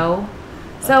show.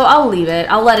 So I'll leave it.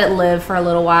 I'll let it live for a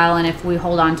little while. And if we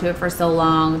hold on to it for so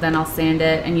long, then I'll sand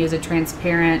it and use a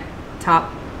transparent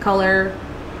top color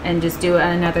and just do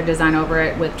another design over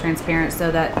it with transparent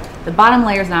so that the bottom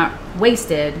layer is not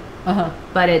wasted,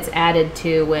 but it's added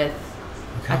to with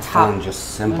Look how a top fun,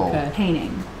 just simple. Okay.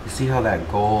 painting. You see how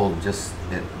that gold just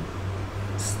it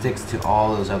sticks to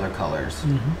all those other colors.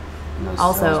 And those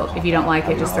Also, cells if pop you don't out. like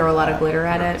I it, just love throw a lot of that. glitter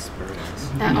at it.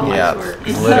 That always Yeah, works.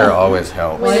 glitter always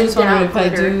helps. Well, I just wondered down if I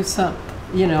glitter. do some,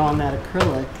 on that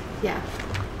acrylic, Yeah.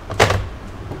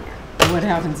 what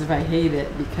happens if I hate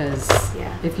it? Because Yeah.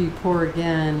 if you pour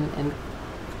again, and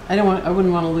I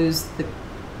wouldn't want to lose the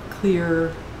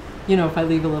clear, if I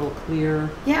leave a little clear.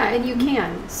 Yeah, and you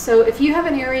can. So if you have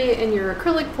an area in your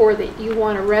acrylic pour that you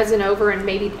want to resin over and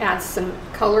maybe add some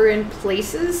color in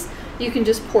places, you can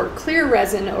just pour clear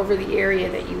resin over the area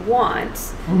that you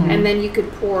want, and then you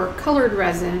could pour colored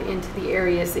resin into the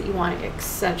areas that you want to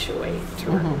accentuate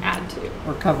or add to.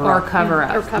 Or cover Or up. cover Or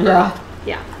up. cover Yeah. up.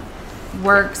 Yeah.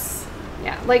 Works.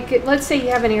 Yeah. Like, let's say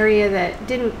you have an area that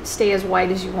didn't stay as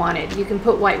white as you wanted. You can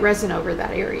put white resin over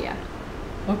that area.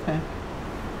 Okay.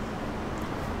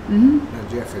 Now,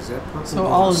 Jeff, is that purple? So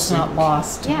all is not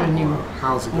lost Yeah. when you.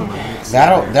 How's it gonna mix?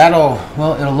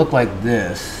 Well, it'll look like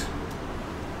this.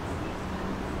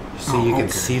 See, Oh, you can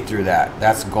okay. see through that.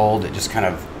 That's gold. It just kind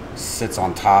of sits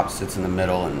on top, sits in the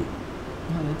middle, and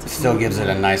still gives it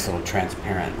a nice little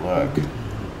transparent look.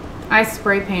 I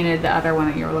spray painted the other one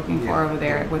that you were looking for Yeah. over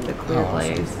there with the clear Oh,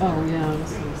 glaze. Oh yeah. I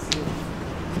was gonna see.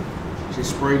 She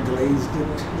spray glazed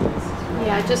it.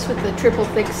 Yeah, just with the triple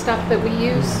thick stuff that we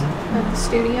use at the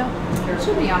studio. It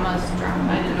should be almost dry.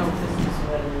 I don't know if this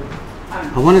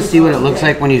is I want to see what it looks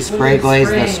like when you spray glaze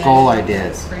the skull I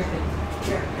did.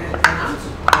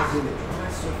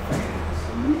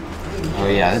 Oh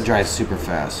yeah, it dries super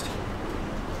fast.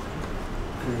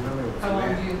 How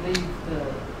long do you leave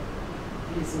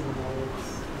these in the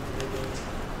molds?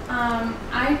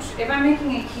 If I'm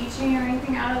making a keychain or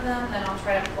anything out of them, then I'll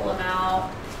try to pull them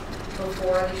out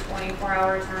before the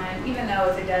 24-hour time. Even though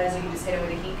if it does, you can just hit it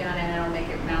with a heat gun and it'll make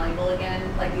it malleable again.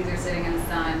 Like these are sitting in the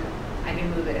sun, I can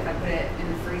move it. If I put it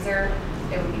in the freezer,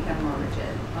 it would become more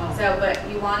rigid. Oh. So, but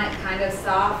you want it kind of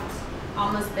soft,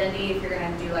 almost bendy if you're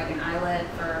gonna do like an eyelet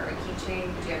for a keychain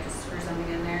because you have to screw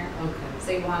something in there. Okay.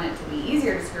 So you want it to be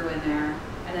easier to screw in there,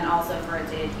 and then also for it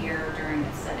to adhere during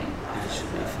its setting That process.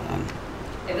 should be fun.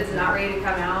 If it's not ready to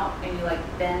come out and you like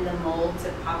bend the mold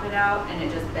to pop it out and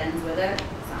it just bends with it,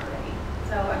 it's not ready.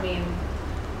 So I mean,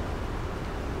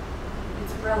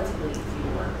 it's relatively easy to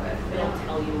work with. It'll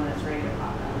tell you when it's ready to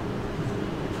pop out.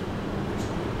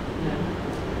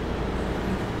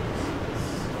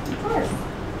 Of course.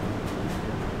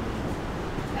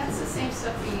 That's the same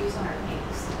stuff we use on our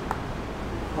paints.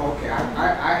 Okay,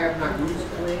 I have not used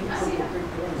it.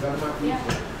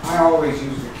 Yeah. I always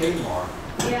use the Kmart.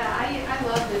 Yeah, I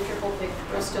love the triple thick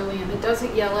Rust-Oleum. It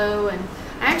doesn't yellow, and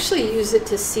I actually use it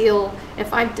to seal.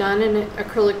 If I've done an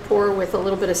acrylic pour with a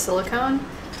little bit of silicone,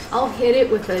 I'll hit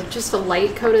it with just a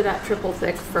light coat of that triple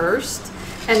thick first,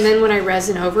 and then when I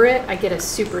resin over it, I get a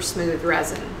super smooth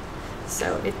resin.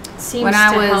 So it seems When to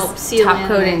I help was seal top in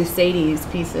coating the- Sadie's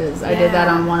pieces, I did that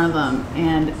Yeah. on one of them,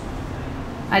 and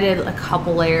I did a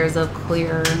couple layers of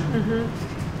clear.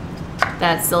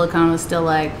 That silicone was still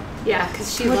like, Yeah,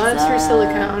 because she What's loves her up?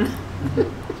 silicone.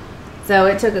 so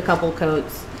it took a couple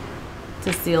coats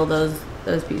to seal those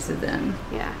pieces in.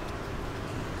 Yeah.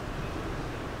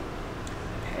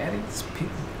 Patty's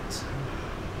Pigments.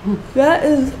 That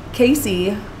is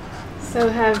Casey. So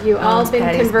have you all it's been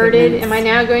Patty's converted? Pigments. Am I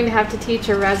now going to have to teach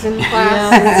a resin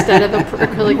class instead of the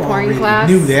acrylic You pouring already class?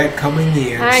 knew that coming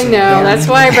in. I so know, don't that's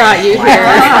even- why I brought you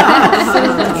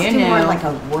here. It's You more know. like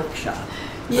a workshop.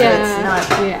 Yeah, it's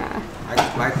not- yeah.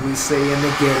 Like we say in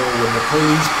the ghetto, when the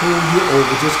police pull you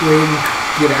over, just go ahead and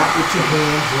get out with your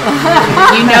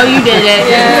hands. You know you did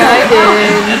it. Yeah, I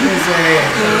did. His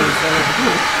ass.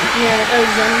 Yeah,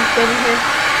 been here.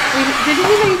 Did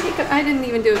anybody take a, I didn't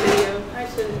even do a video. I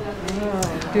should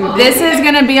have done This is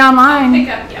gonna be I'll online.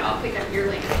 I'll pick up your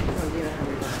link. Oh, you don't have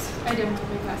your glasses. I don't have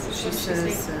my glasses. She What did she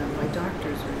says, say? my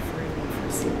doctor's referring me for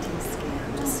CT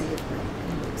scan to see if my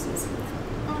appendix is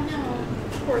infected. Oh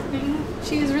no, poor thing.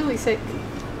 She is really sick.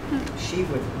 She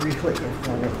would really have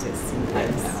wanted to see I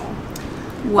this. know.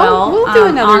 Well, we'll do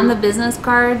another- on the business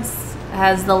cards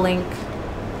has the link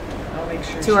I'll make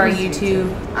sure to our she sees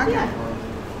YouTube. it. I got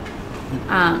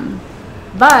one.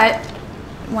 But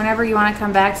whenever you want to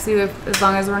come back, Sue, as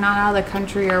long as we're not out of the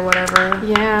country or whatever,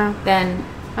 Yeah, then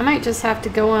I might just have to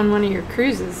go on one of your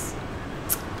cruises.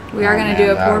 we are Oh, going to man,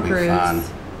 do a that pour would be cruise. fun.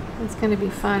 It's gonna be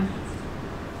fun.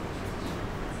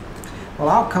 Well,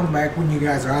 I'll come back when you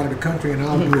guys are out of the country and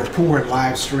I'll do a pouring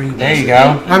live stream. There you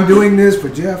go. I'm doing this for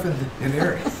Jeff and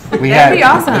Eric. We That'd be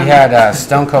awesome. We had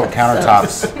Stone Coat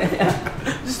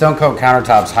Countertops. Stone Coat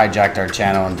Countertops hijacked our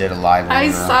channel and did a live. I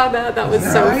over saw that. That was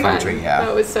so Right. fun. Country, yeah.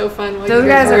 That was so fun. While Those you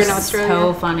guys were are in Australia.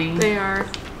 so funny. They are.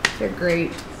 They're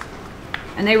great.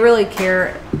 And they really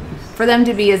care. For them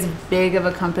to be as big of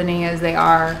a company as they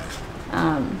are,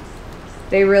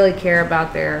 they really care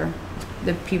about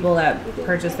the people that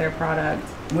purchase their product.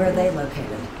 Where are they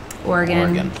located?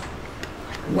 Oregon.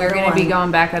 We're Where going to be on?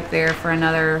 going back up there for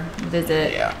another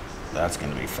visit. Yeah, that's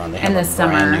gonna be fun. They In have the a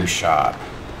brand summer. new shop.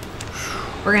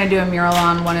 We're going to do a mural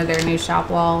on one of their new shop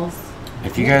walls.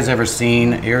 If you guys ever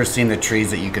seen the trees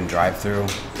that you can drive through?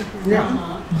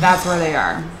 Yeah. That's where they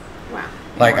are. Wow.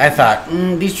 Like I thought,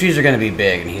 these trees are gonna be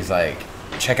big, and he's like,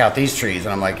 check out these trees,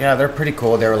 and I'm like, yeah, they're pretty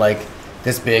cool. They were like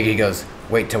this big. He goes,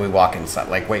 wait till we walk inside,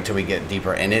 like wait till we get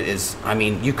deeper, and it is. I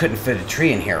mean, you couldn't fit a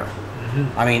tree in here.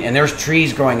 I mean, and there's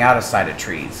trees growing out of side of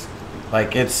trees,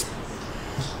 like it's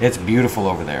beautiful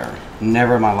over there.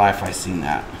 Never in my life I seen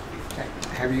that.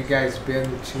 Have you guys been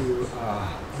to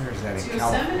where's that in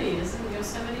California? Isn't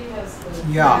Yosemite has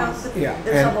the... Yeah, yeah,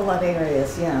 There's a and, whole lot of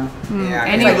areas, yeah. yeah,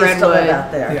 Any I used to live redwood.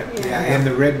 out there. yeah, yeah, and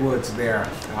the redwoods there.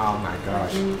 Oh my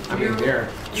gosh! I mean, they're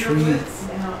trees.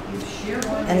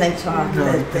 And they talk No,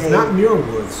 that it's they, not muir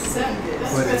woods,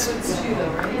 but it's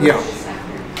yeah.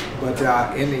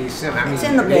 But in the Yosemite, I mean, It's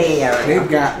in the Bay Area. They've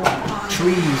got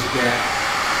trees that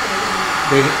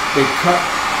they cut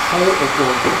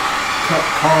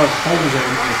cars holes in,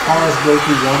 and cars go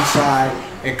through one side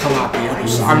and come out the other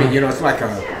side. I mean, you know, it's like a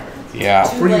Yeah,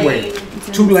 freeway,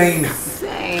 2-lane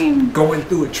Same. going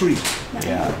through a tree.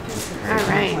 yeah. All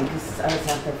right. I was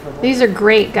out there for work. These are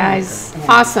great, guys.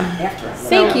 Awesome.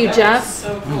 Thank you, Jeff.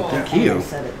 Thank you.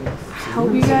 Said it was-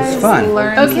 Hope you guys fun.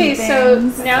 learn Okay, some so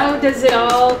things. now does it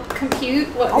all compute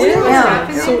what what's yeah.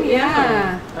 happening? So,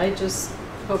 Yeah. I just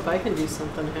hope I can do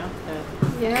something about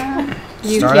that. Yeah.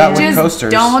 Start out with Just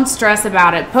coasters. don't stress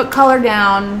about it. Put color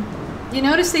down. You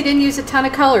notice they didn't use a ton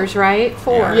of colors, right?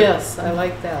 4. Yes, I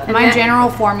like that. And My that- general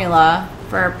formula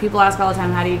for people ask all the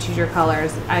time, how do you choose your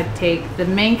colors? I take the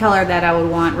main color that I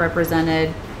would want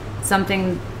represented,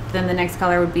 something, then the next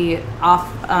color would be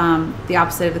off the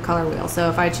opposite of the color wheel. So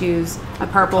if I choose a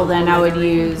purple, then I would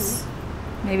use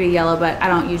maybe yellow, but I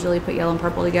don't usually put yellow and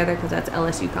purple together because that's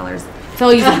LSU colors. So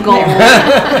I'll use a gold.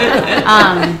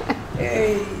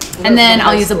 And then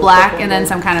I'll use a black and then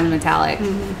some kind of metallic.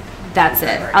 That's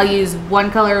it. I'll use one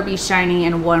color will be shiny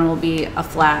and one will be a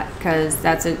flat because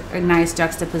that's a nice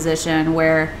juxtaposition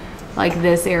where like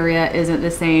this area isn't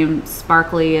the same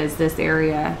sparkly as this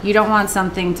area. You don't want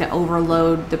something to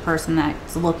overload the person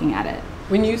that's looking at it.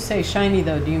 When you say shiny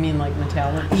though, do you mean like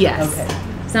metallic? Yes.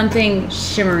 Okay. Something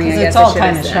shimmery, I guess It's all I should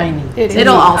kind have of said. shiny.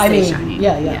 It'll all stay shiny.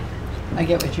 Yeah. I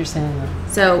get what you're saying though.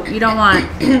 So you don't want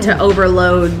to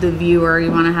overload the viewer.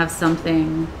 You want to have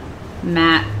something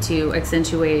matte to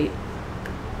accentuate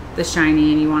the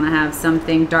shiny, and you want to have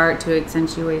something dark to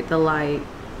accentuate the light.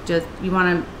 Just you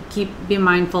want to be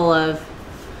mindful of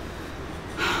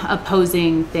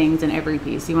opposing things in every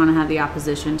piece. You want to have the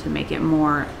opposition to make it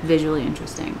more visually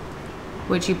interesting,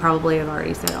 which you probably have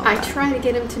already said all I that. try to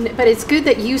get them to, but it's good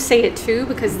that you say it too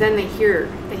because then they hear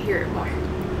it more.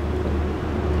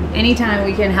 Anytime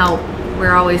we can help,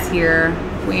 we're always here.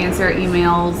 We answer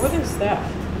emails. What is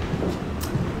that?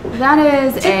 That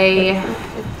is a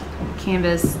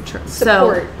canvas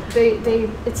Support.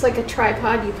 It's like a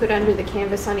tripod you put under the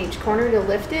canvas on each corner to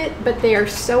lift it, but they are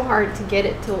so hard to get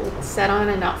it to set on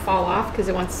and not fall off because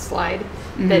it wants to slide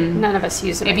that none of us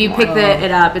use it If you anymore. pick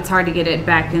it up, it's hard to get it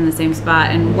back in the same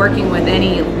spot. And working with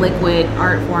any liquid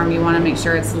art form, you want to make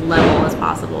sure it's level as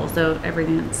possible so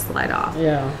everything doesn't slide off.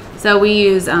 Yeah. So we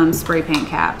use spray paint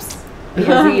caps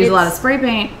because we use a lot of spray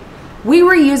paint. We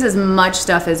reuse as much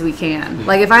stuff as we can.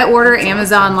 Like if I order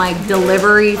Amazon like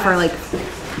delivery for like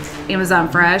Amazon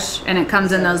Fresh and it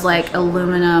comes in those like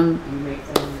aluminum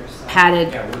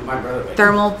padded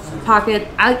thermal pocket,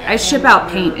 I ship out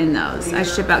paint in those. I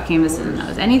ship out canvases in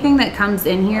those. Anything that comes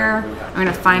in here, I'm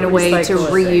gonna find a way to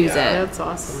reuse it. That's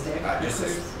awesome.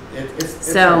 It's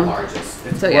So- our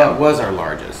largest. so, yeah. Well, it was our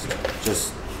largest.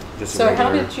 Just So how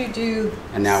regular- did you do?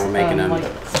 And now we're making them like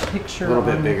picture a little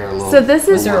bit on- bigger, a little. So this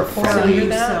is, there a pour So under you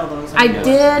that? sell those. I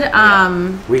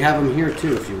did We have them here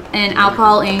too, if you. an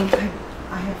alcohol ink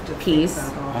I have to piece.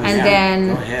 think about all Oh, And yeah. then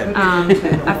Go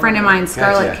ahead. a friend of mine,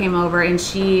 Scarlett, Gotcha. came over and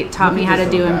she taught me how to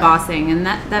do embossing. And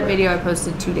that video I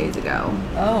posted 2 days ago.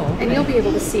 Oh. And you'll be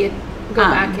able to see it go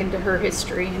Um, back into her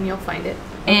history and you'll find it.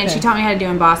 And she Okay. taught me how to do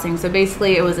embossing. So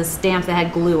basically it was a stamp that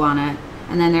had glue on it.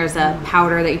 And then there's a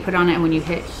powder that you put on it. And when you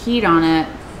hit heat on it,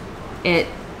 it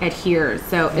adheres.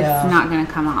 So Yeah. it's not going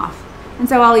to come off. And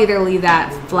so I'll either leave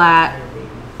that flat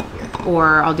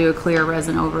or I'll do a clear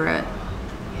resin over it.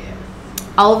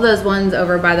 All of those ones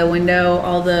over by the window,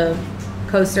 all the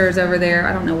coasters over there,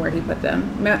 I don't know where he put them.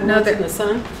 No, Ones they're, in the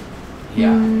sun?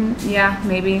 yeah,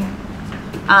 maybe.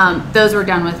 Those were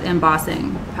done with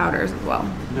embossing powders as well.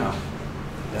 No.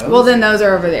 Well, then those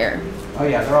are over there. Oh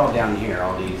yeah, they're all down here.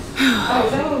 All these.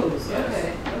 Oh, those.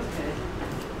 Okay.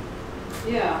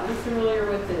 Yeah, I'm familiar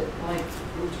with it, like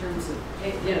in terms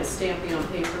of stamping on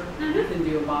paper. You can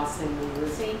do embossing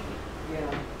with. Yeah.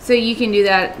 So you can do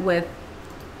that with.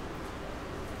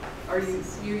 Are you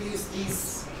use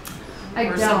these? I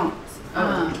Or don't.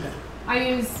 Oh, I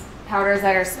use powders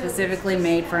that are specifically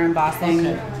made for embossing.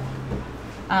 Okay.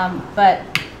 But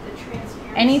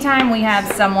anytime we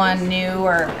have someone new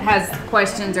or has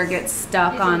questions or gets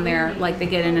stuck on their, like they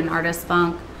get in an artist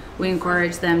funk, we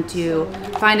encourage them to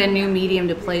find a new medium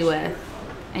to play with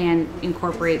and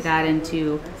incorporate that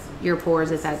into your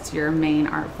pours if that's your main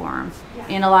art form.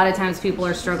 And a lot of times people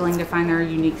are struggling to find their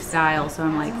unique style, so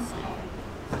I'm like,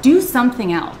 do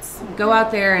something else. Go out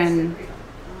there and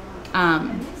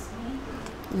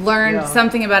learn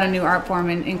something about a new art form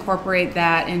and incorporate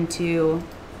that into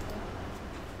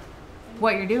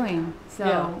what you're doing. So,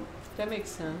 Yeah, that makes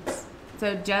sense.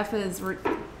 so Jeff is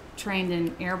trained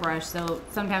in airbrush, so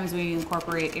sometimes we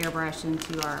incorporate airbrush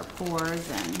into our pours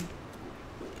and.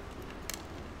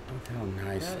 Look how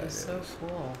nice That is so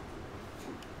cool.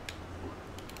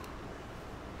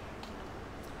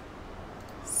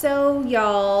 So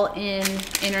y'all in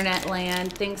internet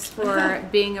land, thanks for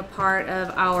being a part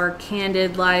of our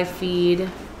candid live feed.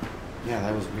 Yeah,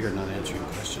 that was weird not answering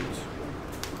questions.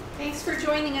 Thanks for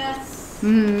joining us. All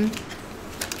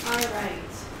right.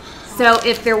 So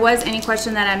if there was any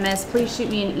question that I missed, please shoot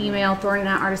me an email,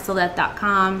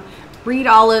 thorny@artisttildet.com. Read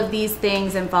all of these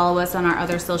things and follow us on our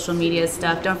other social media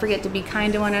stuff. Don't forget to be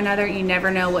kind to one another. You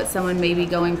never know what someone may be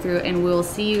going through, and we'll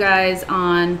see you guys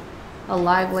on a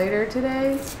live later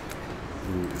today.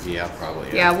 Yeah,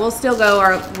 probably. Yeah, we'll still go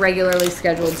our regularly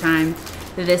scheduled time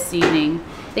this evening.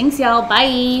 Thanks, y'all.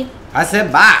 Bye. I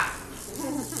said bye.